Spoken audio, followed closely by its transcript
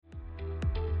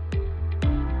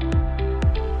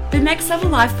The Next Level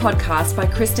Life podcast by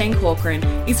Christine Corcoran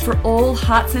is for all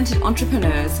heart-centered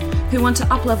entrepreneurs who want to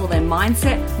uplevel their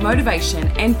mindset, motivation,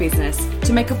 and business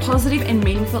to make a positive and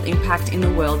meaningful impact in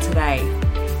the world today.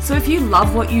 So if you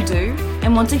love what you do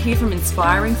and want to hear from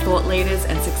inspiring thought leaders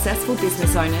and successful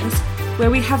business owners,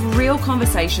 where we have real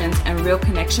conversations and real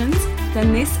connections,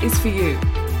 then this is for you.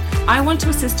 I want to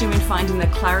assist you in finding the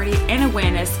clarity and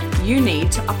awareness you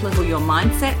need to uplevel your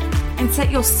mindset and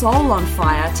set your soul on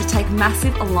fire to take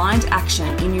massive aligned action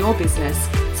in your business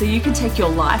so you can take your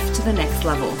life to the next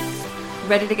level.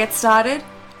 Ready to get started?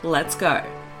 Let's go.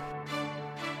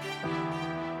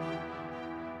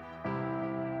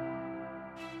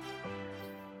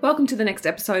 Welcome to the next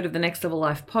episode of the Next Level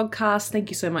Life podcast.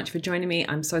 Thank you so much for joining me.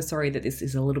 I'm so sorry that this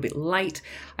is a little bit late.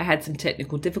 I had some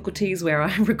technical difficulties where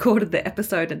I recorded the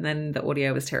episode and then the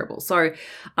audio was terrible. So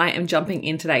I am jumping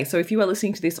in today. So if you are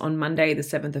listening to this on Monday, the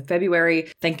 7th of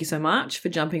February, thank you so much for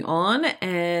jumping on.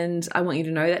 And I want you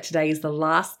to know that today is the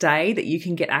last day that you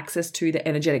can get access to the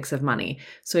energetics of money.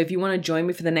 So if you want to join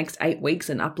me for the next 8 weeks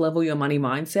and uplevel your money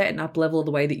mindset and uplevel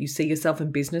the way that you see yourself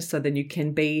in business so then you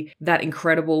can be that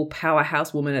incredible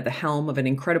powerhouse woman at the helm of an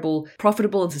incredible,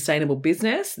 profitable and sustainable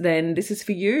business, then this is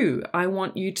for you. I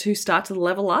want you to start to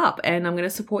level up and I'm going to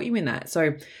support you in that.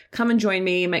 So come and join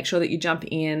me. Make sure that you jump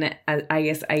in at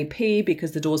ASAP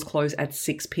because the doors close at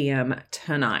 6 p.m.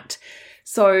 tonight.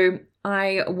 So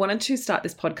I wanted to start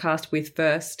this podcast with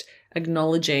first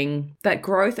acknowledging that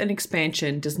growth and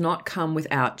expansion does not come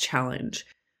without challenge.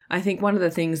 I think one of the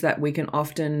things that we can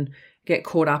often get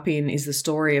caught up in is the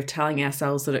story of telling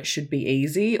ourselves that it should be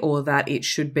easy or that it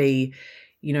should be,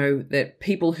 that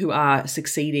people who are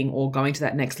succeeding or going to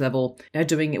that next level are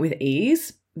doing it with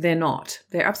ease. They're not.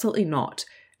 They're absolutely not.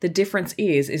 The difference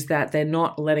is that they're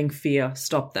not letting fear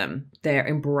stop them. They're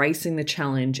embracing the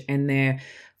challenge and they're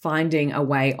finding a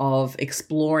way of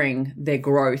exploring their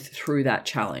growth through that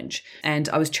challenge. And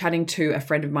I was chatting to a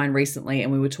friend of mine recently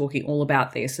and we were talking all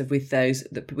about this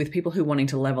with people who are wanting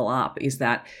to level up is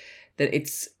that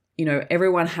it's,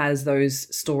 everyone has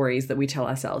those stories that we tell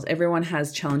ourselves. Everyone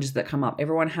has challenges that come up.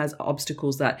 Everyone has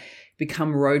obstacles that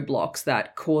become roadblocks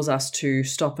that cause us to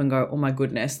stop and go, oh my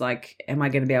goodness, am I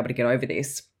going to be able to get over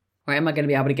this? Or am I going to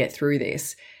be able to get through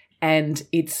this? And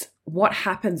it's what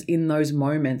happens in those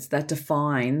moments that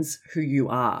defines who you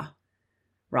are,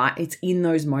 right? It's in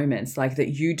those moments that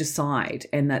you decide,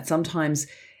 and that sometimes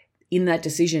in that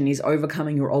decision is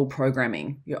overcoming your old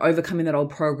programming. You're overcoming that old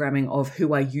programming of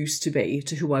who I used to be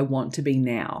to who I want to be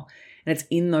now. And it's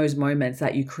in those moments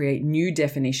that you create new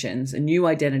definitions and new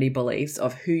identity beliefs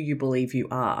of who you believe you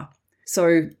are.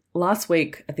 So last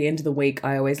week, at the end of the week,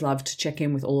 I always love to check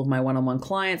in with all of my one-on-one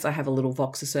clients. I have a little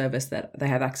Voxer service that they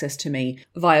have access to me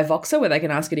via Voxer where they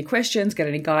can ask any questions, get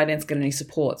any guidance, get any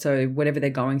support. So whatever they're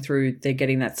going through, they're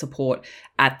getting that support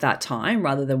at that time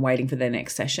rather than waiting for their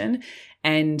next session.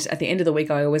 And at the end of the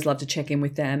week, I always love to check in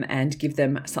with them and give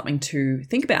them something to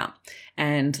think about.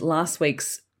 And last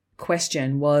week's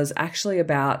question was actually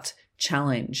about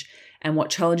challenge and what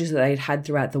challenges that they'd had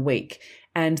throughout the week.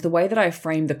 And the way that I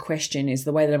framed the question is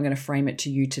the way that I'm going to frame it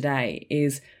to you today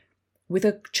is with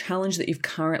a challenge that you've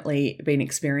currently been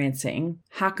experiencing,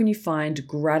 how can you find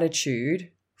gratitude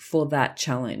for that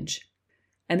challenge?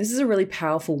 And this is a really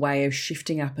powerful way of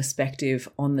shifting our perspective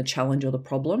on the challenge or the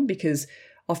problem, because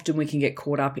often we can get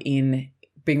caught up in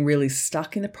being really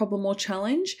stuck in the problem or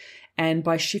challenge. And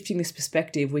by shifting this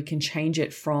perspective, we can change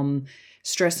it from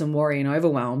stress and worry and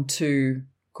overwhelm to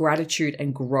gratitude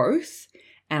and growth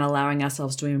and allowing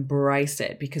ourselves to embrace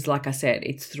it. Because like I said,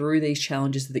 it's through these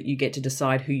challenges that you get to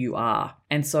decide who you are.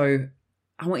 And so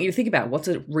I want you to think about what's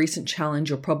a recent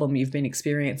challenge or problem you've been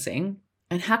experiencing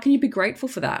and how can you be grateful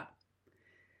for that?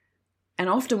 And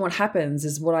often what happens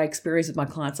is what I experienced with my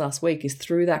clients last week is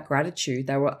through that gratitude,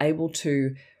 they were able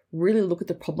to really look at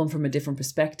the problem from a different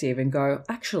perspective and go,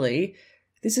 actually,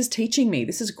 this is teaching me,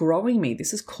 this is growing me,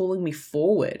 this is calling me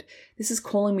forward, this is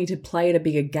calling me to play at a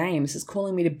bigger game, this is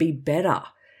calling me to be better.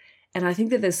 And I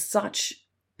think that there's such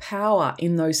power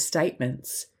in those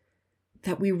statements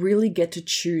that we really get to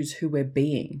choose who we're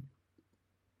being.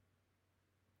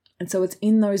 And so it's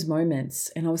in those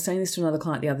moments, and I was saying this to another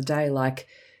client the other day,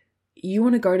 you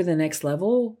want to go to the next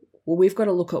level? Well, we've got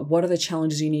to look at what are the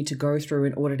challenges you need to go through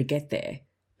in order to get there.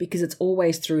 Because it's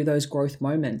always through those growth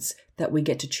moments that we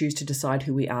get to choose to decide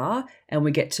who we are and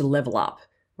we get to level up,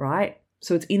 right?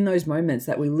 So it's in those moments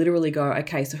that we literally go,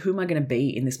 okay, so who am I going to be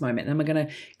in this moment? Am I going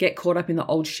to get caught up in the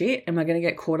old shit? Am I going to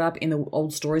get caught up in the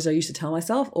old stories I used to tell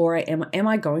myself? Or am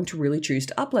I going to really choose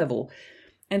to up level?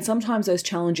 And sometimes those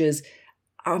challenges,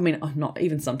 not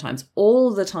even sometimes,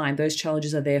 all the time, those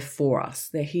challenges are there for us.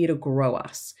 They're here to grow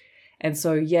us. And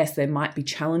so, yes, they might be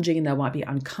challenging and they might be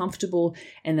uncomfortable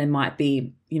and they might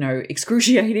be,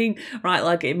 excruciating, right?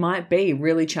 Like it might be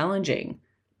really challenging,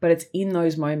 but it's in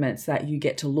those moments that you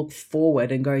get to look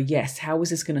forward and go, yes, how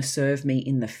is this going to serve me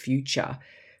in the future?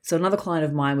 So another client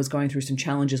of mine was going through some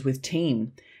challenges with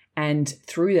team, and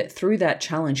through that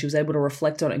challenge, she was able to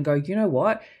reflect on it and go, you know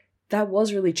what? That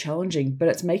was really challenging, but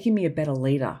it's making me a better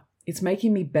leader. It's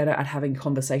making me better at having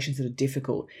conversations that are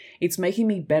difficult. It's making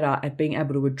me better at being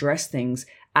able to address things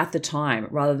at the time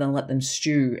rather than let them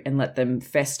stew and let them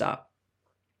fester.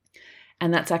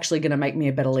 And that's actually going to make me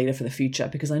a better leader for the future,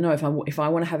 because I know if I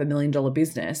want to have $1 million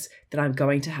business, then I'm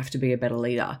going to have to be a better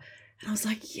leader. And I was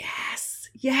like,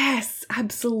 yes,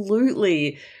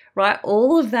 absolutely, right?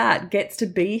 All of that gets to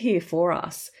be here for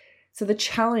us. So the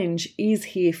challenge is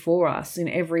here for us in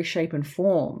every shape and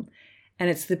form. And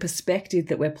it's the perspective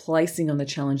that we're placing on the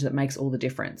challenge that makes all the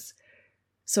difference.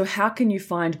 So how can you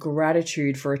find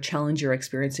gratitude for a challenge you're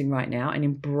experiencing right now and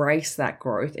embrace that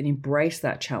growth and embrace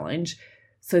that challenge,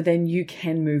 so then you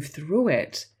can move through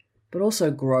it, but also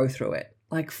grow through it,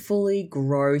 like fully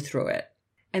grow through it.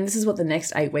 And this is what the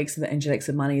next 8 weeks of the Energetics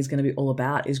of Money is going to be all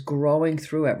about, is growing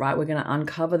through it, right? We're going to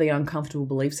uncover the uncomfortable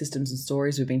belief systems and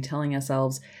stories we've been telling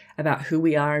ourselves about who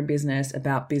we are in business,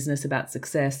 about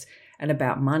success, and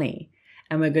about money.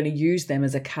 And we're going to use them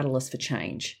as a catalyst for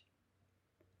change.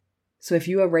 So if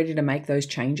you are ready to make those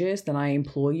changes, then I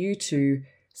implore you to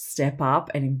step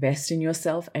up and invest in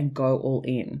yourself and go all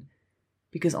in.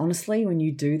 Because honestly, when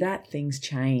you do that, things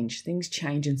change. Things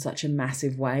change in such a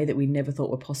massive way that we never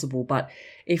thought were possible. But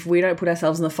if we don't put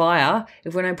ourselves in the fire,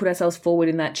 if we don't put ourselves forward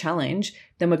in that challenge,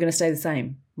 then we're going to stay the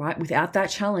same, right? Without that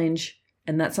challenge,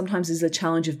 and that sometimes is the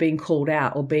challenge of being called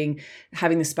out or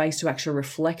having the space to actually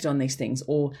reflect on these things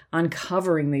or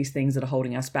uncovering these things that are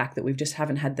holding us back that we just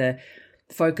haven't had the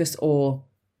focus or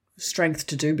strength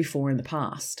to do before in the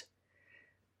past.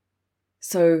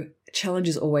 So challenge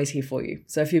is always here for you.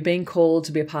 So if you're being called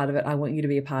to be a part of it, I want you to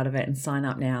be a part of it and sign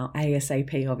up now,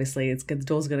 ASAP, obviously. The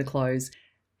door's going to close.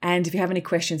 And if you have any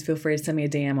questions, feel free to send me a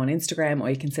DM on Instagram,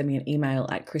 or you can send me an email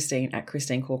at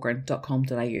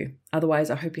christine@christinecorcoran.com.au.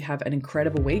 Otherwise, I hope you have an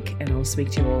incredible week, and I'll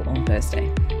speak to you all on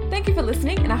Thursday. Thank you for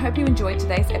listening, and I hope you enjoyed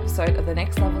today's episode of the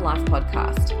Next Level Life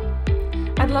podcast.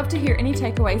 I'd love to hear any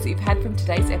takeaways that you've had from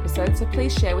today's episode, so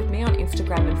please share with me on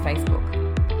Instagram and Facebook.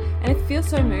 And if you feel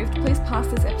so moved, please pass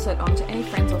this episode on to any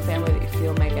friends or family that you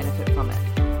feel may benefit from it.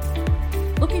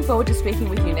 Looking forward to speaking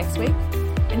with you next week.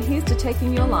 And here's to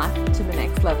taking your life to the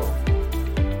next level.